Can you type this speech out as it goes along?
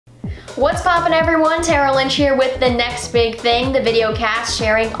What's poppin', everyone? Tara Lynch here with The Next Big Thing, the videocast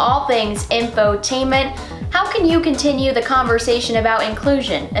sharing all things infotainment. How can you continue the conversation about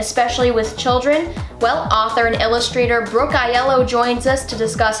inclusion, especially with children? Well, author and illustrator Brooke Aiello joins us to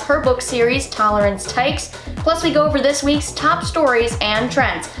discuss her book series, Tolerance Tykes. Plus, we go over this week's top stories and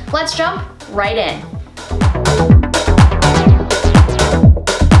trends. Let's jump right in.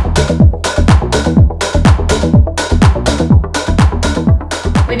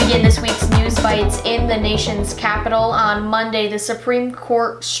 We begin this week's news bites in the nation's capital. On Monday, the Supreme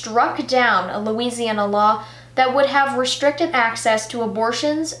Court struck down a Louisiana law that would have restricted access to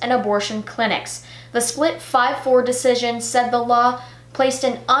abortions and abortion clinics. The split 5-4 decision said the law placed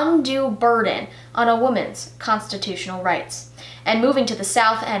an undue burden on a woman's constitutional rights. And moving to the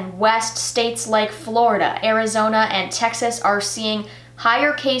south and west, states like Florida, Arizona, and Texas are seeing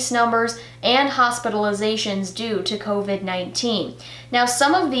higher case numbers and hospitalizations due to COVID-19. Now,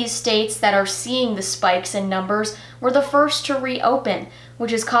 some of these states that are seeing the spikes in numbers were the first to reopen,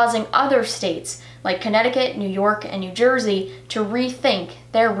 which is causing other states like Connecticut, New York, and New Jersey to rethink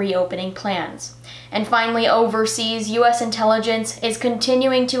their reopening plans. And finally, overseas, U.S. intelligence is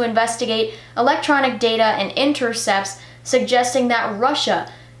continuing to investigate electronic data and intercepts suggesting that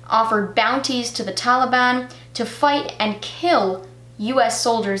Russia offered bounties to the Taliban to fight and kill U.S.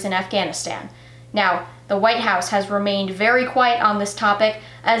 soldiers in Afghanistan. Now, the White House has remained very quiet on this topic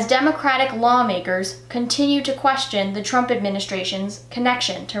as Democratic lawmakers continue to question the Trump administration's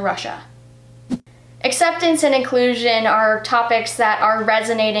connection to Russia. Acceptance and inclusion are topics that are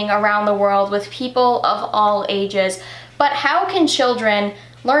resonating around the world with people of all ages. But how can children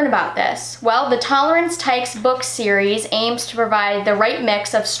learn about this? Well, the Tolerance Tykes book series aims to provide the right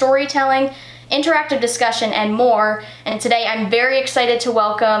mix of storytelling, interactive discussion, and more. And today I'm very excited to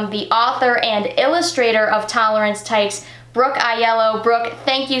welcome the author and illustrator of Tolerance Tykes, Brooke Aiello. Brooke,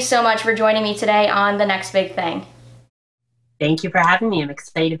 thank you so much for joining me today on The Next Big Thing. Thank you for having me. I'm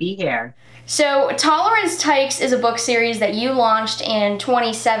excited to be here. So, Tolerance Tykes is a book series that you launched in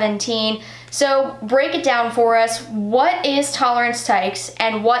 2017. So, break it down for us. What is Tolerance Tykes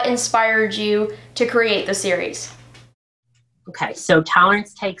and what inspired you to create the series? Okay, so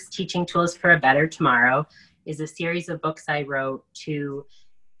Tolerance Tykes Teaching Tools for a Better Tomorrow is a series of books I wrote to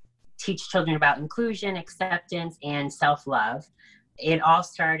teach children about inclusion, acceptance, and self-love. It all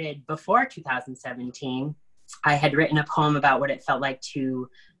started before 2017. I had written a poem about what it felt like to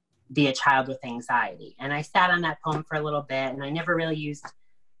be a child with anxiety. And I sat on that poem for a little bit, and I never really used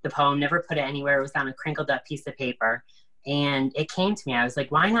the poem, never put it anywhere. It was on a crinkled up piece of paper. And it came to me. I was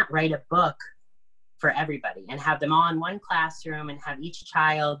like, why not write a book for everybody and have them all in one classroom and have each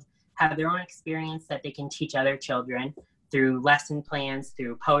child have their own experience that they can teach other children through lesson plans,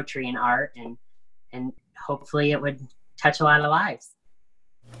 through poetry and art, and hopefully it would touch a lot of lives.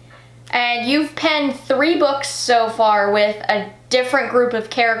 And you've penned 3 books so far with a different group of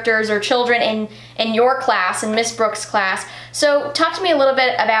characters or children in your class, in Miss Brooks' class. So talk to me a little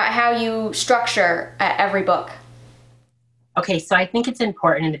bit about how you structure every book. Okay, so I think it's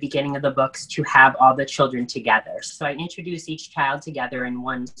important in the beginning of the books to have all the children together. So I introduce each child together in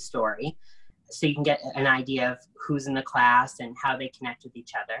one story so you can get an idea of who's in the class and how they connect with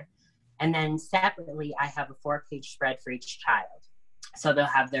each other. And then separately, I have a 4-page spread for each child. So they'll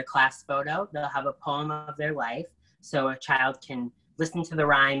have their class photo, they'll have a poem of their life, so a child can listen to the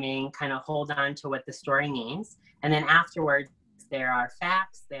rhyming, kind of hold on to what the story means. And then afterwards, there are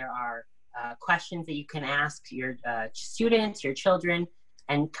facts, there are questions that you can ask your students, your children,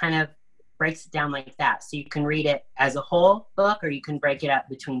 and kind of breaks it down like that. So you can read it as a whole book, or you can break it up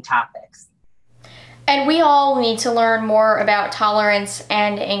between topics. And we all need to learn more about tolerance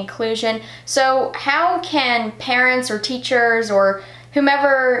and inclusion. So how can parents or teachers or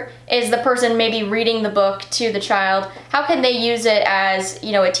whomever is the person maybe reading the book to the child, how can they use it as,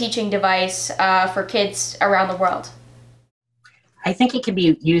 a teaching device for kids around the world? I think it can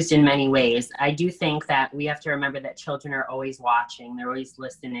be used in many ways. I do think that we have to remember that children are always watching, they're always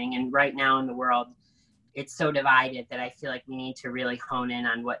listening, and right now in the world, it's so divided that I feel like we need to really hone in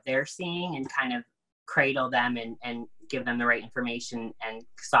on what they're seeing and kind of cradle them and give them the right information and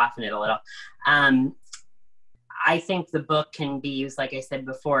soften it a little. I think the book can be used, like I said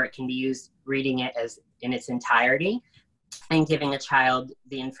before, it can be used reading it as in its entirety and giving a child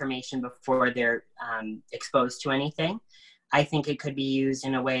the information before they're exposed to anything. I think it could be used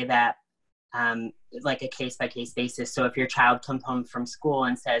in a way that, like a case-by-case basis. So if your child comes home from school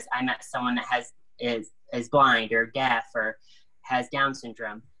and says, I met someone that is blind or deaf or has Down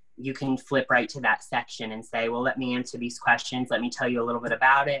syndrome, you can flip right to that section and say, well, let me answer these questions. Let me tell you a little bit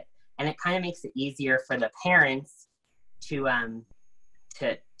about it. And it kind of makes it easier for the parents to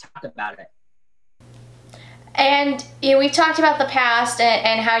to talk about it. And we've talked about the past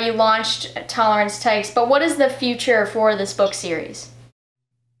and how you launched Tolerance Tykes, but what is the future for this book series?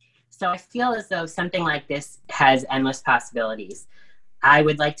 So I feel as though something like this has endless possibilities. I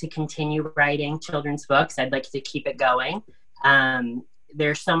would like to continue writing children's books. I'd like to keep it going.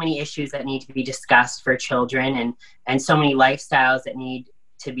 There's so many issues that need to be discussed for children, and so many lifestyles that need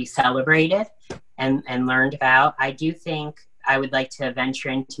to be celebrated and learned about. I do think I would like to venture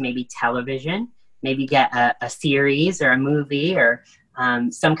into maybe television, maybe get a series or a movie or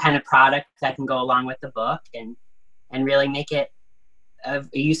some kind of product that can go along with the book and really make it a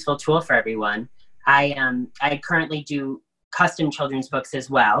useful tool for everyone. I currently do custom children's books as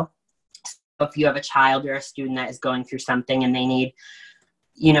well. So if you have a child or a student that is going through something and they need,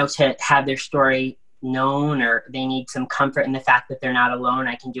 to have their story known, or they need some comfort in the fact that they're not alone,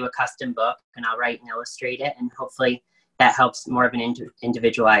 I can do a custom book and I'll write and illustrate it, and hopefully that helps more of an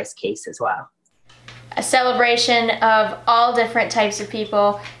individualized case as well. A celebration of all different types of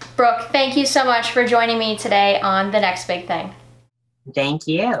people. Brooke, thank you so much for joining me today on The Next Big Thing. Thank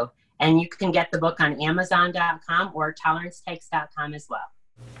you. And you can get the book on Amazon.com or tolerancetykes.com as well.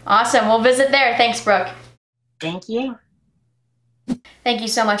 Awesome. We'll visit there. Thanks, Brooke. Thank you. Thank you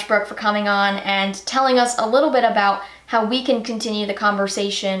so much, Brooke, for coming on and telling us a little bit about how we can continue the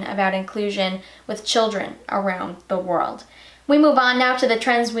conversation about inclusion with children around the world. We move on now to the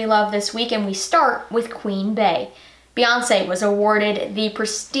trends we love this week, and we start with Queen Bey. Beyoncé was awarded the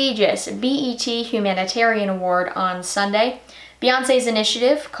prestigious BET Humanitarian Award on Sunday. Beyoncé's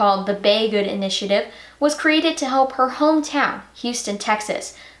initiative, called the Bey Good Initiative, was created to help her hometown, Houston,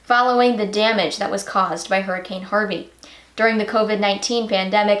 Texas, following the damage that was caused by Hurricane Harvey. During the COVID-19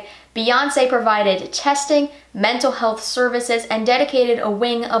 pandemic, Beyoncé provided testing, mental health services, and dedicated a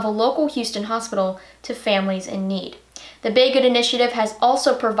wing of a local Houston hospital to families in need. The Bey Good Initiative has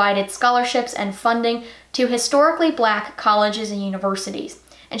also provided scholarships and funding to historically Black colleges and universities.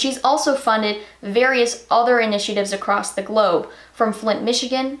 And she's also funded various other initiatives across the globe, from Flint,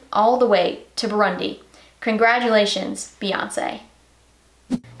 Michigan, all the way to Burundi. Congratulations, Beyoncé.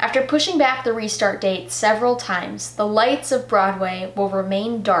 After pushing back the restart date several times, the lights of Broadway will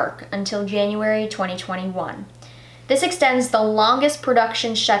remain dark until January 2021. This extends the longest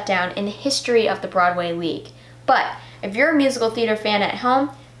production shutdown in the history of the Broadway League. But if you're a musical theater fan at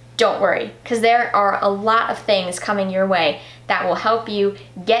home, don't worry, because there are a lot of things coming your way that will help you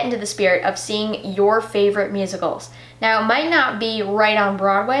get into the spirit of seeing your favorite musicals. Now, it might not be right on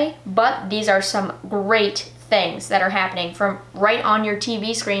Broadway, but these are some great things that are happening from right on your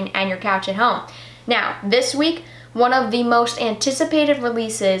TV screen and your couch at home. Now, this week, one of the most anticipated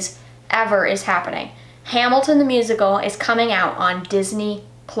releases ever is happening. Hamilton the Musical is coming out on Disney+.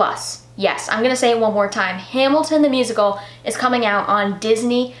 Yes, I'm going to say it one more time. Hamilton the Musical is coming out on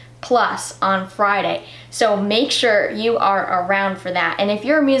Disney+ on Friday. So make sure you are around for that. And if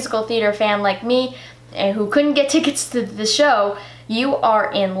you're a musical theater fan like me, who couldn't get tickets to the show, you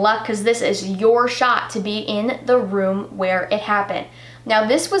are in luck, because this is your shot to be in the room where it happened. Now,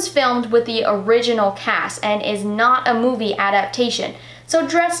 this was filmed with the original cast and is not a movie adaptation. So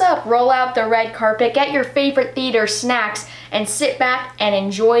dress up, roll out the red carpet, get your favorite theater snacks, and sit back and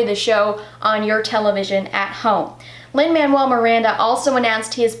enjoy the show on your television at home. Lin-Manuel Miranda also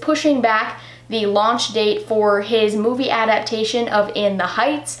announced he is pushing back the launch date for his movie adaptation of In the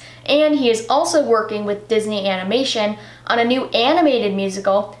Heights, and he is also working with Disney Animation on a new animated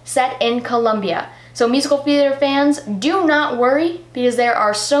musical set in Colombia. So musical theater fans, do not worry, because there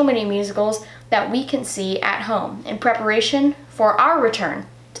are so many musicals that we can see at home in preparation for our return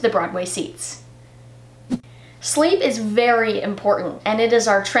to the Broadway seats. Sleep is very important, and it is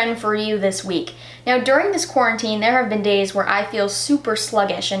our trend for you this week. Now, during this quarantine, there have been days where I feel super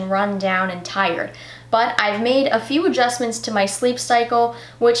sluggish and run down and tired, but I've made a few adjustments to my sleep cycle,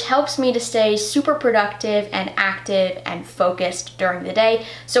 which helps me to stay super productive and active and focused during the day.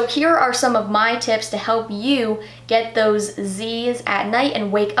 So here are some of my tips to help you get those Z's at night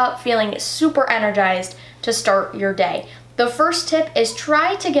and wake up feeling super energized to start your day. The first tip is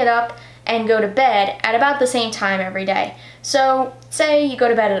try to get up and go to bed at about the same time every day. So say you go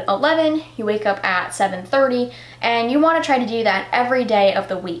to bed at 11, you wake up at 7:30, and you want to try to do that every day of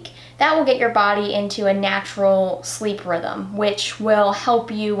the week. That will get your body into a natural sleep rhythm, which will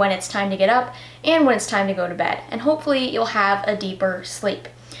help you when it's time to get up and when it's time to go to bed. And hopefully you'll have a deeper sleep.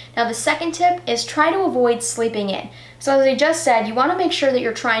 Now, the second tip is try to avoid sleeping in. So as I just said, you want to make sure that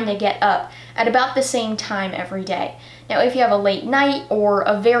you're trying to get up at about the same time every day. Now, if you have a late night or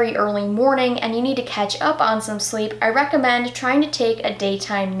a very early morning and you need to catch up on some sleep, I recommend trying to take a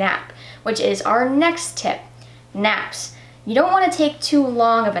daytime nap, which is our next tip, naps. you don't want to take too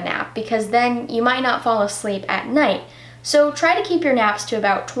long of a nap because then you might not fall asleep at night. So try to keep your naps to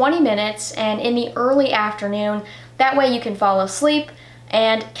about 20 minutes and in the early afternoon. That way you can fall asleep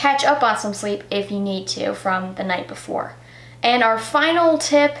and catch up on some sleep if you need to from the night before. And our final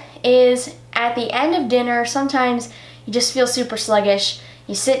tip is at the end of dinner, sometimes you just feel super sluggish.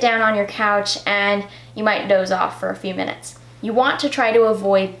 You sit down on your couch and you might doze off for a few minutes. You want to try to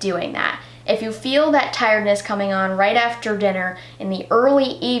avoid doing that. If you feel that tiredness coming on right after dinner in the early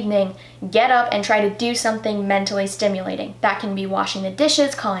evening, get up and try to do something mentally stimulating. That can be washing the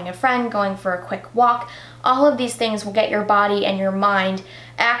dishes, calling a friend, going for a quick walk. All of these things will get your body and your mind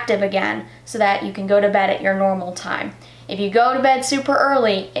active again so that you can go to bed at your normal time. If you go to bed super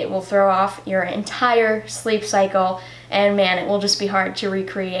early, it will throw off your entire sleep cycle, and man, it will just be hard to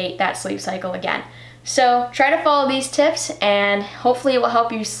recreate that sleep cycle again. So try to follow these tips and hopefully it will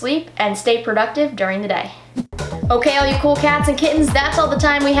help you sleep and stay productive during the day. Okay, all you cool cats and kittens, that's all the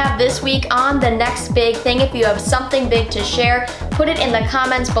time we have this week on The Next Big Thing. If you have something big to share, put it in the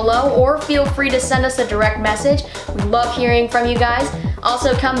comments below or feel free to send us a direct message. We love hearing from you guys.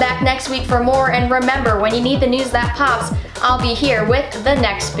 Also, come back next week for more, and remember, when you need the news that pops, I'll be here with The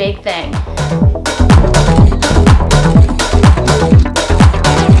Next Big Thing.